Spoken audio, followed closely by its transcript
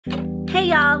Hey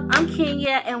y'all, I'm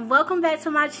Kenya and welcome back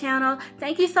to my channel.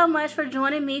 Thank you so much for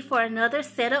joining me for another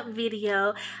setup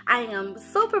video. I am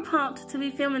super pumped to be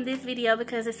filming this video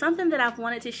because it's something that I've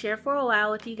wanted to share for a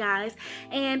while with you guys,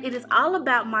 and it is all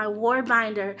about my war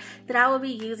binder that I will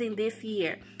be using this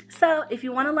year. So if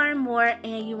you want to learn more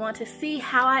and you want to see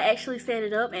how I actually set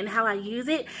it up and how I use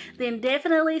it, then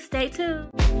definitely stay tuned.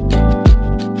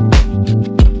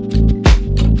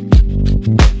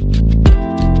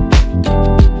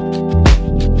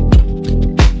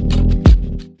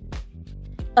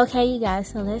 Okay, you guys,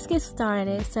 so let's get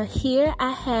started. So here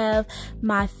I have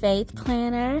my faith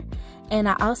planner, and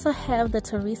I also have the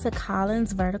Tereasa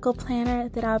Colins vertical planner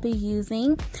that I'll be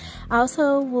using. I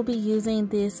also will be using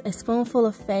this A Spoonful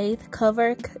of Faith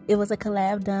cover. It was a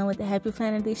collab done with the Happy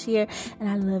Planner this year, and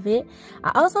I love it.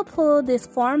 I also pulled this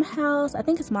Farmhouse, I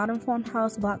think it's Modern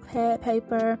Farmhouse block pad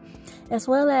paper, as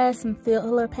well as some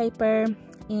filler paper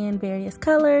in various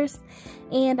colors.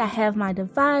 And I have my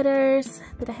dividers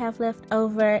that I have left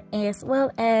over, as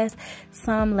well as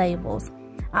some labels.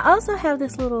 I also have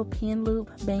this little pin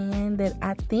loop band that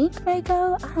I think may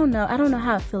go. I don't know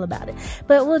how I feel about it,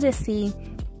 but we'll just see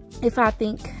if I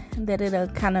think that it'll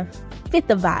kind of fit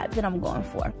the vibe that I'm going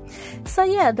for. So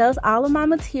yeah, those are all of my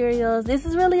materials. This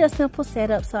is really a simple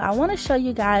setup, so I want to show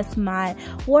you guys my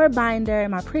war binder,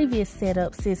 my previous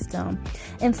setup system.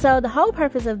 And so the whole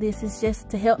purpose of this is just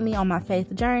to help me on my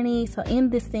faith journey. So in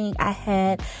this thing I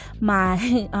had my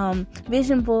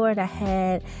vision board, I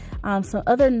had some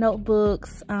other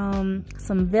notebooks, some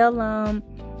vellum,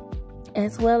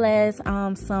 as well as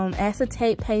some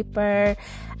acetate paper.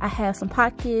 I have some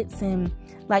pockets, and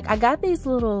like I got these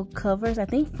little covers, I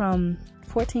think from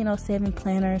 1407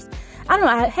 planners. I don't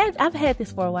know, I've had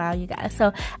this for a while, you guys.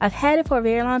 So I've had it for a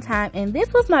very long time, and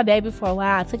this was my baby for a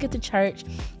while. I took it to church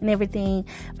and everything,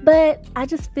 but I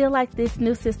just feel like this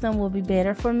new system will be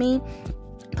better for me.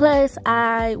 Plus,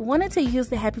 I wanted to use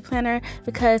the Happy Planner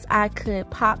because I could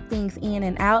pop things in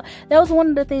and out. That was one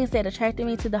of the things that attracted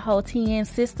me to the whole TN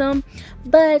system.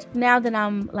 But now that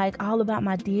I'm like all about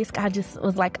my disc, I just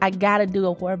was like, I gotta do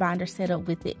a war binder setup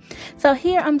with it. So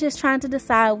here I'm just trying to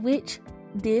decide which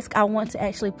disc I want to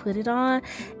actually put it on,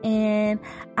 and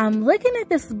I'm looking at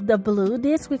the blue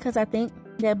disc because I think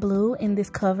that blue in this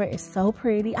cover is so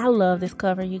pretty. I love this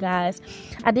cover, you guys.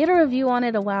 I did a review on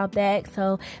it a while back,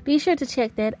 so be sure to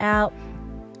check that out,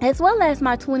 as well as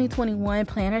my 2021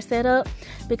 planner setup,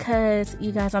 because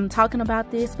you guys, I'm talking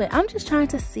about this, but I'm just trying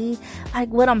to see like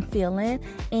what I'm feeling.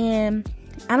 And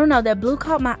I don't know, that blue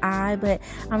caught my eye, but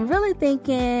I'm really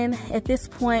thinking at this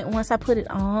point, once I put it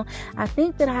on, I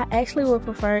think that I actually would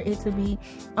prefer it to be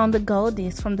on the gold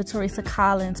disc from the Tereasa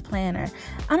Colins planner.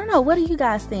 I don't know, what do you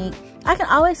guys think? I can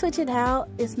always switch it out,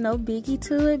 it's no biggie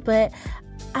to it, but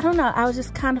I don't know, I was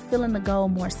just kind of feeling the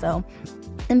gold more so.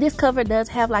 And this cover does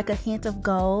have like a hint of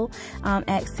gold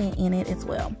accent in it as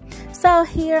well. So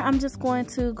here I'm just going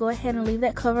to go ahead and leave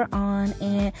that cover on.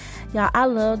 And y'all, I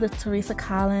love the Tereasa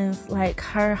Colins, like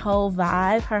her whole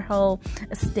vibe, her whole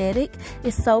aesthetic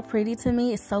is so pretty to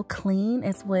me. It's so clean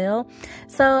as well.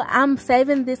 So I'm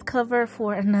saving this cover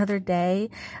for another day,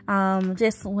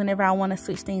 just whenever I want to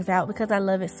switch things out, because I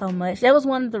love it so much. That was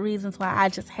one of the reasons why I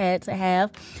just had to have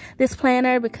this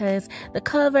planner, because the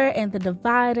cover and the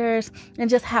dividers and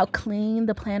just how clean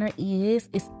the planner is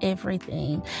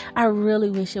everything. I really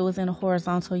wish it was in a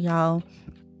horizontal, y'all.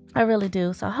 I really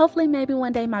do. So hopefully maybe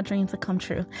one day my dreams will come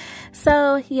true.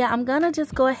 So yeah, I'm gonna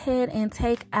just go ahead and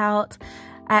take out,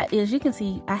 as you can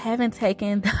see, I haven't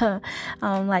taken the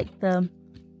like the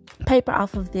paper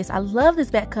off of this. I love this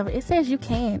back cover. It says you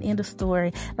can, end of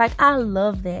story. Like, I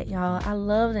love that, y'all. I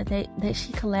love that that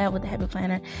she collabed with the Happy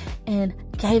Planner and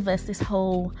gave us this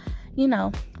whole, you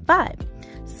know, vibe.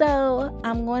 So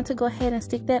I'm going to go ahead and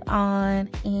stick that on,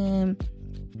 and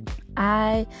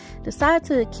I decided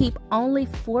to keep only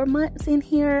 4 months in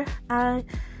here. I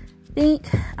think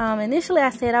initially I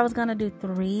said I was gonna do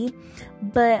 3,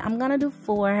 but I'm gonna do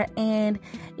 4. And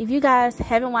if you guys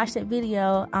haven't watched that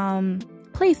video,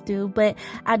 please do. But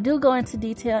I do go into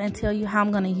detail and tell you how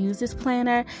I'm going to use this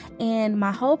planner, and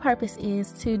my whole purpose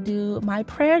is to do my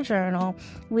prayer journal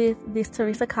with this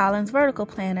Tereasa Colins vertical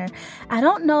planner. I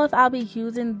don't know if I'll be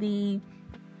using the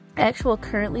actual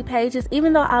currently pages,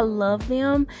 even though I love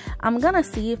them. I'm gonna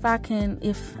see if I can,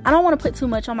 if I don't want to put too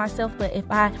much on myself, but if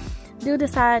I do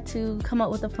decide to come up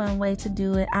with a fun way to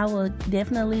do it, I will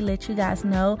definitely let you guys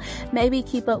know. Maybe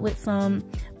keep up with some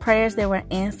prayers that were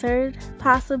answered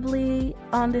possibly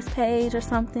on this page or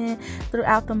something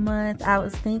throughout the month. I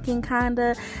was thinking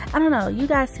kinda, I don't know, you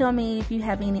guys tell me if you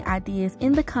have any ideas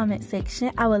in the comment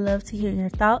section. I would love to hear your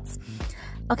thoughts.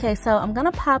 Okay, so I'm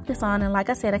gonna pop this on, and like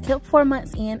I said, I kept 4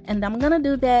 months in, and I'm gonna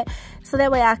do that so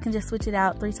that way I can just switch it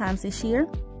out 3 times this year.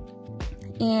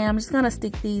 And I'm just gonna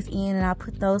stick these in, and I'll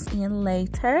put those in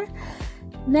later.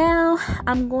 Now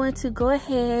I'm going to go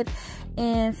ahead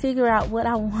and figure out what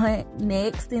I want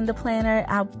next in the planner.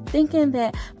 I'm thinking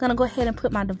that I'm gonna go ahead and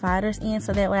put my dividers in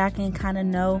so that way I can kind of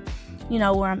know, you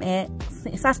know, where I'm at.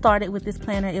 Since I started with this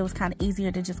planner, it was kind of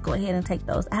easier to just go ahead and take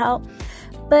those out.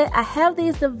 But I have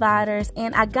these dividers,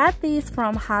 and I got these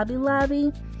from Hobby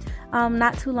Lobby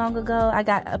not too long ago.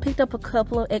 I picked up a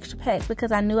couple of extra packs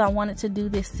because I knew I wanted to do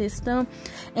this system,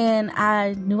 and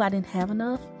I knew I didn't have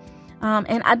enough.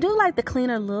 And I do like the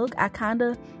cleaner look. I kind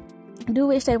of do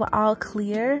wish they were all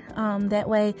clear. That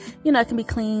way, you know, it can be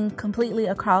clean completely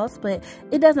across, but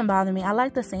it doesn't bother me. I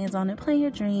like the sayings on it. Play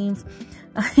your dreams.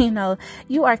 You know,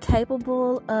 you are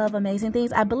capable of amazing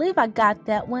things. I believe I got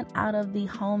that one out of the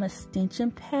home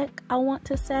extension pack, I want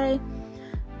to say.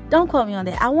 Don't quote me on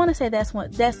that. I want to say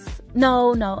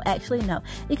no, actually no.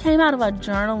 It came out of a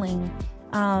journaling,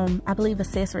 I believe,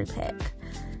 accessory pack.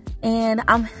 And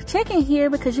I'm checking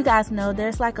here because you guys know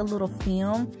there's like a little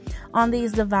film on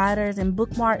these dividers and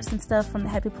bookmarks and stuff from the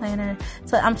Happy Planner.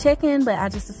 So I'm checking, but I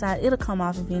just decided it'll come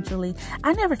off eventually.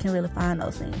 I never can really find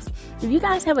those things. If you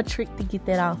guys have a trick to get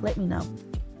that off, let me know.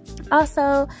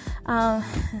 Also,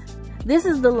 this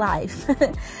is the life.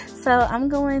 So I'm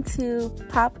going to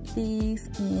pop these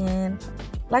in.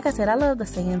 Like I said, I love the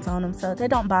sayings on them, so they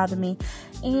don't bother me.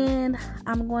 And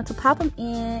I'm going to pop them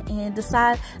in and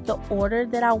decide the order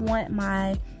that I want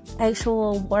my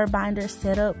actual war binder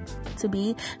setup to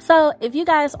be. So if you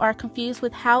guys are confused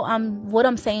with what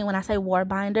I'm saying when I say war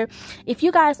binder, if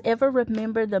you guys ever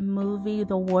remember the movie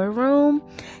The War Room,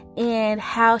 and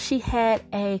how she had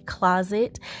a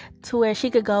closet to where she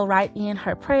could go write in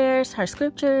her prayers, her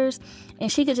scriptures, and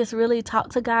she could just really talk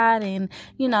to God and,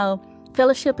 you know,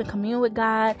 fellowship and commune with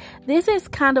God. This is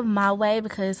kind of my way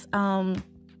because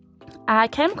I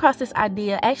came across this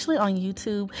idea actually on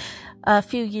YouTube a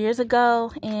few years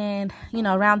ago, and you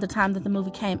know, around the time that the movie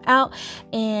came out,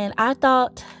 and I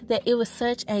thought that it was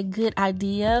such a good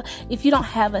idea. If you don't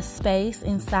have a space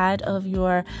inside of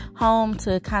your home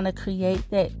to kind of create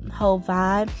that whole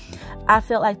vibe, I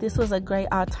felt like this was a great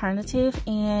alternative.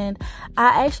 And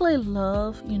I actually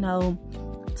love, you know,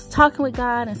 talking with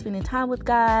God and spending time with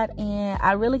God, and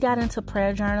I really got into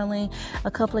prayer journaling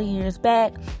a couple of years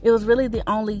back. It was really the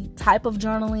only type of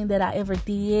journaling that I ever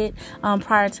did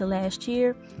prior to last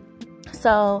year.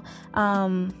 So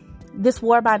this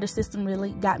war binder system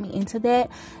really got me into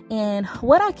that. And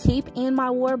what I keep in my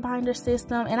war binder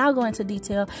system, and I'll go into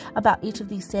detail about each of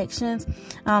these sections.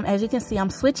 As you can see, I'm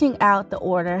switching out the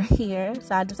order here.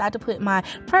 So I decided to put my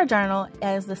prayer journal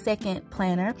as the second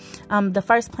planner. The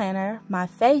first planner, my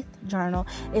faith journal,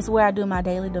 is where I do my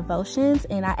daily devotions,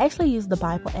 and I actually use the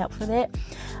Bible app for that.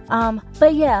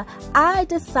 But yeah, I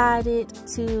decided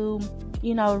to,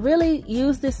 you know, really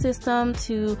use this system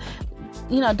to,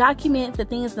 you know, document the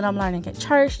things that I'm learning at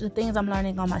church, the things I'm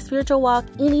learning on my spiritual walk,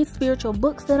 any spiritual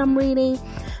books that I'm reading,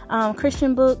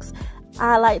 Christian books.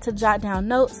 I like to jot down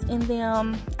notes in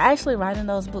them. I actually write in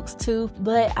those books too,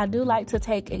 but I do like to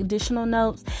take additional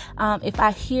notes. If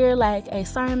I hear like a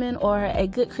sermon or a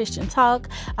good Christian talk,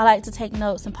 I like to take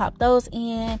notes and pop those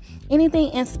in.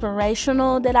 Anything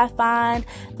inspirational that I find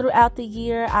throughout the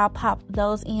year, I'll pop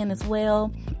those in as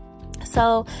well.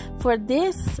 So for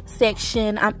this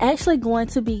section, I'm actually going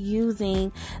to be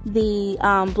using the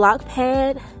block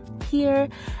pad here,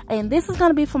 and this is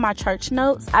going to be for my church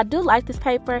notes. I do like this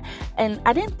paper, and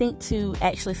I didn't think to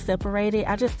actually separate it.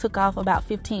 I just took off about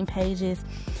 15 pages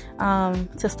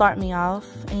to start me off,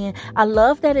 and I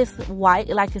love that it's white,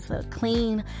 like it's a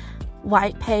clean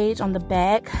white page on the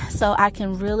back, so I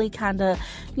can really kind of,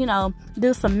 you know,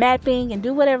 do some mapping and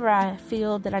do whatever I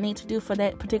feel that I need to do for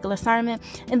that particular sermon.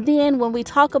 And then when we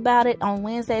talk about it on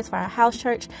Wednesdays for our house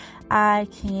church, I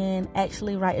can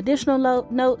actually write additional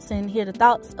notes and hear the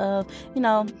thoughts of, you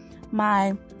know,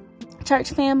 my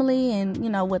church family and, you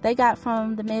know, what they got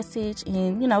from the message,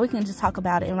 and, you know, we can just talk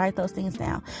about it and write those things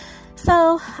down.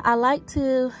 So I like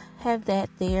to have that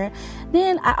there.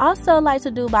 Then I also like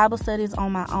to do Bible studies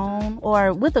on my own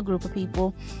or with a group of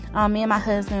people. Me and my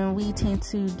husband, we tend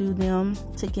to do them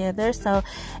together. So,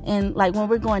 and like when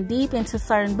we're going deep into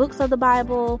certain books of the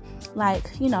Bible, like,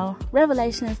 you know,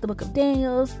 Revelations, the book of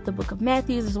Daniel, the book of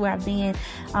Matthew is where I've been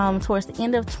towards the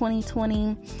end of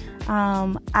 2020.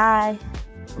 I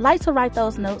like to write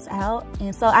those notes out,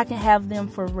 and so I can have them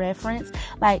for reference.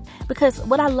 Like, because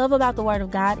what I love about the Word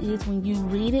of God is when you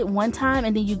read it one time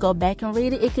and then you go back and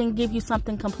read it, it can give you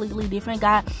something completely different.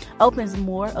 God opens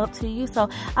more up to you. So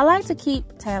I like to keep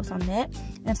tabs on that.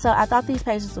 And so I thought these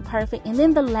pages were perfect. And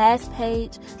then the last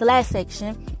page, the last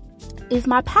section, is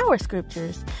my power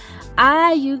scriptures.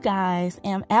 You guys,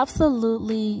 am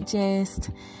absolutely just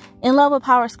in love with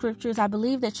power scriptures. I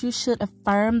believe that you should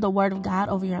affirm the Word of God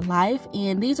over your life.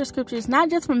 And these are scriptures not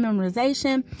just for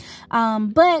memorization,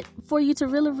 but for you to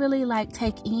really like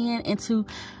take in and to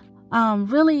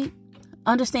really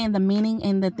understand the meaning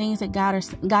and the things that God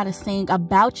is saying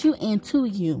about you and to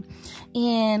you.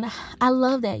 And I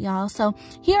love that, y'all. So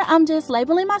here I'm just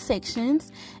labeling my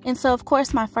sections. And so of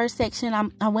course my first section,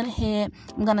 I went ahead,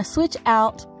 I'm going to switch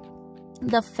out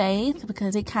the faith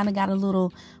because it kind of got a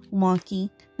little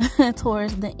wonky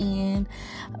towards the end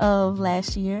of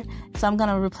last year. So I'm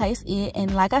going to replace it.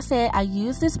 And like I said, I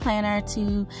use this planner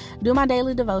to do my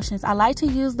daily devotions. I like to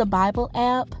use the Bible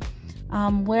app,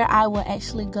 where I will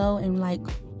actually go and like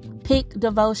pick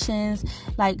devotions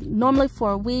like normally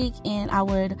for a week, and I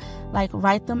would like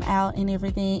write them out and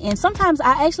everything. And sometimes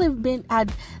I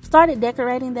started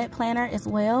decorating that planner as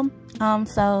well.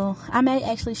 So I may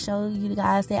actually show you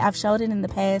guys that. I've showed it in the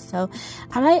past. So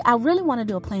I really want to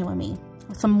do a plan with me,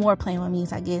 some more plan with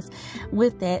me's, I guess,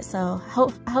 with that. So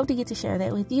I hope to get to share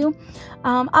that with you.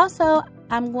 Also,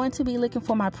 I'm going to be looking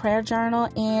for my prayer journal,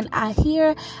 and I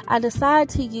decide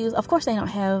to use, of course they don't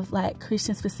have like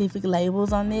Christian specific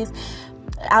labels on this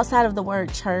outside of the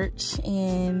word church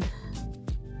and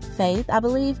faith, I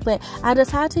believe, but I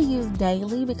decide to use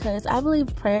daily because I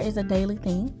believe prayer is a daily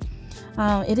thing.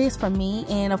 It is for me,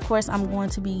 and of course I'm going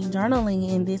to be journaling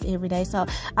in this every day, so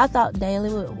I thought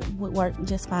daily would work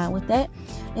just fine with that.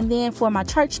 And then for my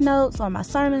church notes or my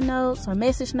sermon notes or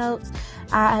message notes,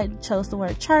 I chose the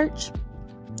word church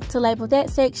to label that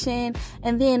section.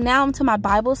 And then now I'm to my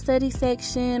Bible study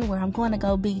section, where I'm going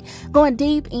to be going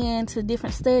deep into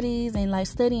different studies and like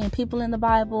studying people in the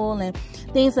Bible and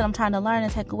things that I'm trying to learn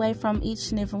and take away from each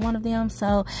and every one of them.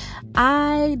 So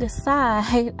I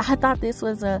thought this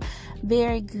was a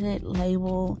very good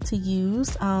label to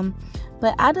use,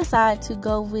 but I decided to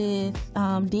go with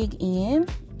dig in.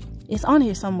 It's on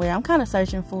here somewhere. I'm kind of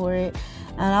searching for it,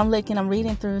 and I'm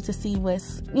reading through to see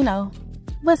what's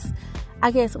I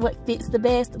guess what fits the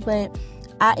best. But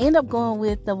I end up going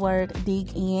with the word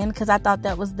dig in because I thought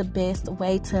that was the best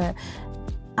way to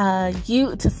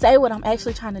say what I'm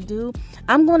actually trying to do.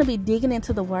 I'm going to be digging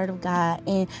into the Word of God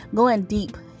and going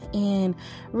deep and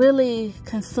really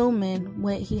consuming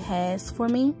what He has for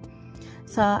me.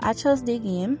 So I chose dig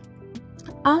in.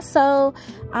 Also,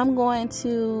 I'm going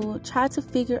to try to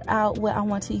figure out what I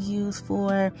want to use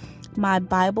for my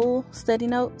Bible study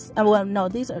notes. Well, no,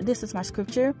 this is my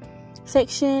scripture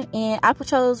section, and I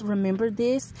chose remember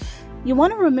this. You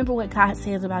want to remember what God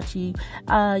says about you.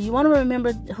 You want to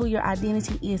remember who your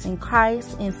identity is in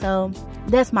Christ. And so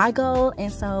that's my goal.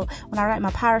 And so when I write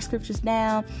my power scriptures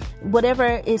down,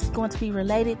 whatever it's going to be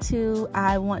related to,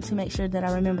 I want to make sure that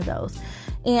I remember those.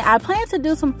 And I plan to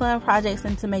do some fun projects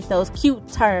and to make those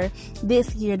cuter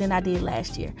this year than I did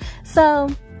last year. So,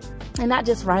 and not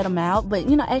just write them out, but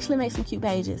actually make some cute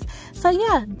pages. So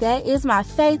yeah, that is my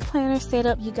faith planner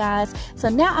setup, you guys. So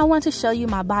now I want to show you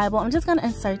my Bible. I'm just going to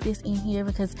insert this in here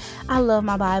because I love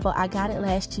my Bible. I got it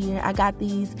last year. I got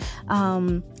these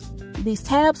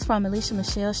tabs from Alicia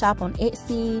Michelle's shop on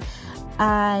Etsy.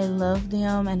 I love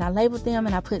them, and I labeled them,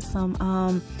 and I put some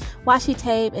washi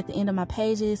tape at the end of my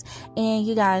pages. And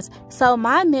you guys, so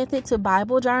my method to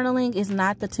Bible journaling is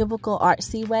not the typical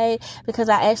artsy way, because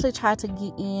I actually try to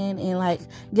get in and like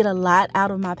get a lot out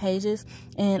of my pages,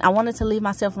 and I wanted to leave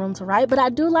myself room to write, but I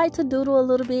do like to doodle a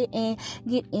little bit and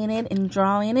get in it and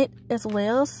draw in it as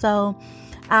well. So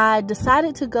I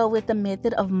decided to go with the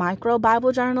method of micro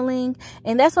Bible journaling,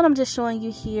 and that's what I'm just showing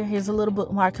you here. Here's a little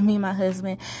bookmark of me and my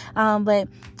husband, but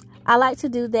I like to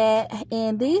do that.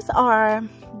 And these are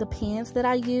the pens that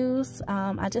I use.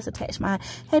 I just attached my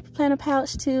Happy Planner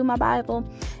pouch to my Bible,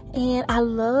 and I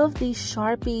love these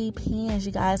Sharpie pens,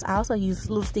 you guys. I also use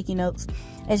little sticky notes,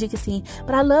 as you can see,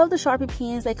 but I love the Sharpie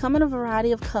pens. They come in a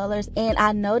variety of colors, and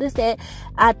I noticed that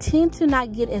I tend to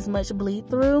not get as much bleed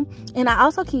through, and I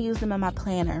also can use them in my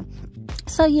planner.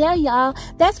 So yeah, y'all,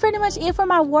 that's pretty much it for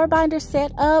my War Binder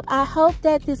setup. I hope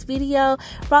that this video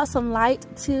brought some light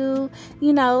to,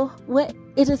 what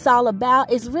it is all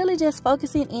about is really just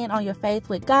focusing in on your faith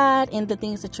with God and the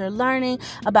things that you're learning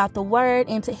about the Word,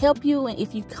 and to help you, and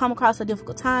if you come across a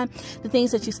difficult time, the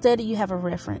things that you study, you have a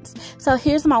reference. So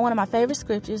here's one of my favorite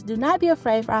scriptures. Do not be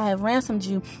afraid, for I have ransomed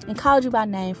you and called you by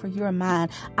name, for you are mine.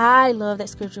 I love that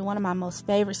scripture, one of my most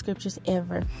favorite scriptures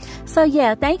ever. So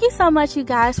yeah, thank you so much, you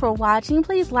guys, for watching.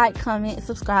 Please like, comment, and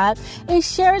subscribe, and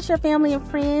share with your family and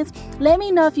friends. Let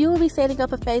me know if you will be setting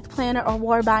up a faith planner or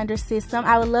war binder system.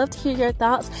 I would love to hear your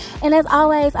thoughts. And as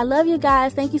always, I love you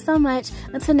guys. Thank you so much.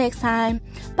 Until next time,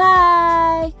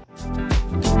 bye.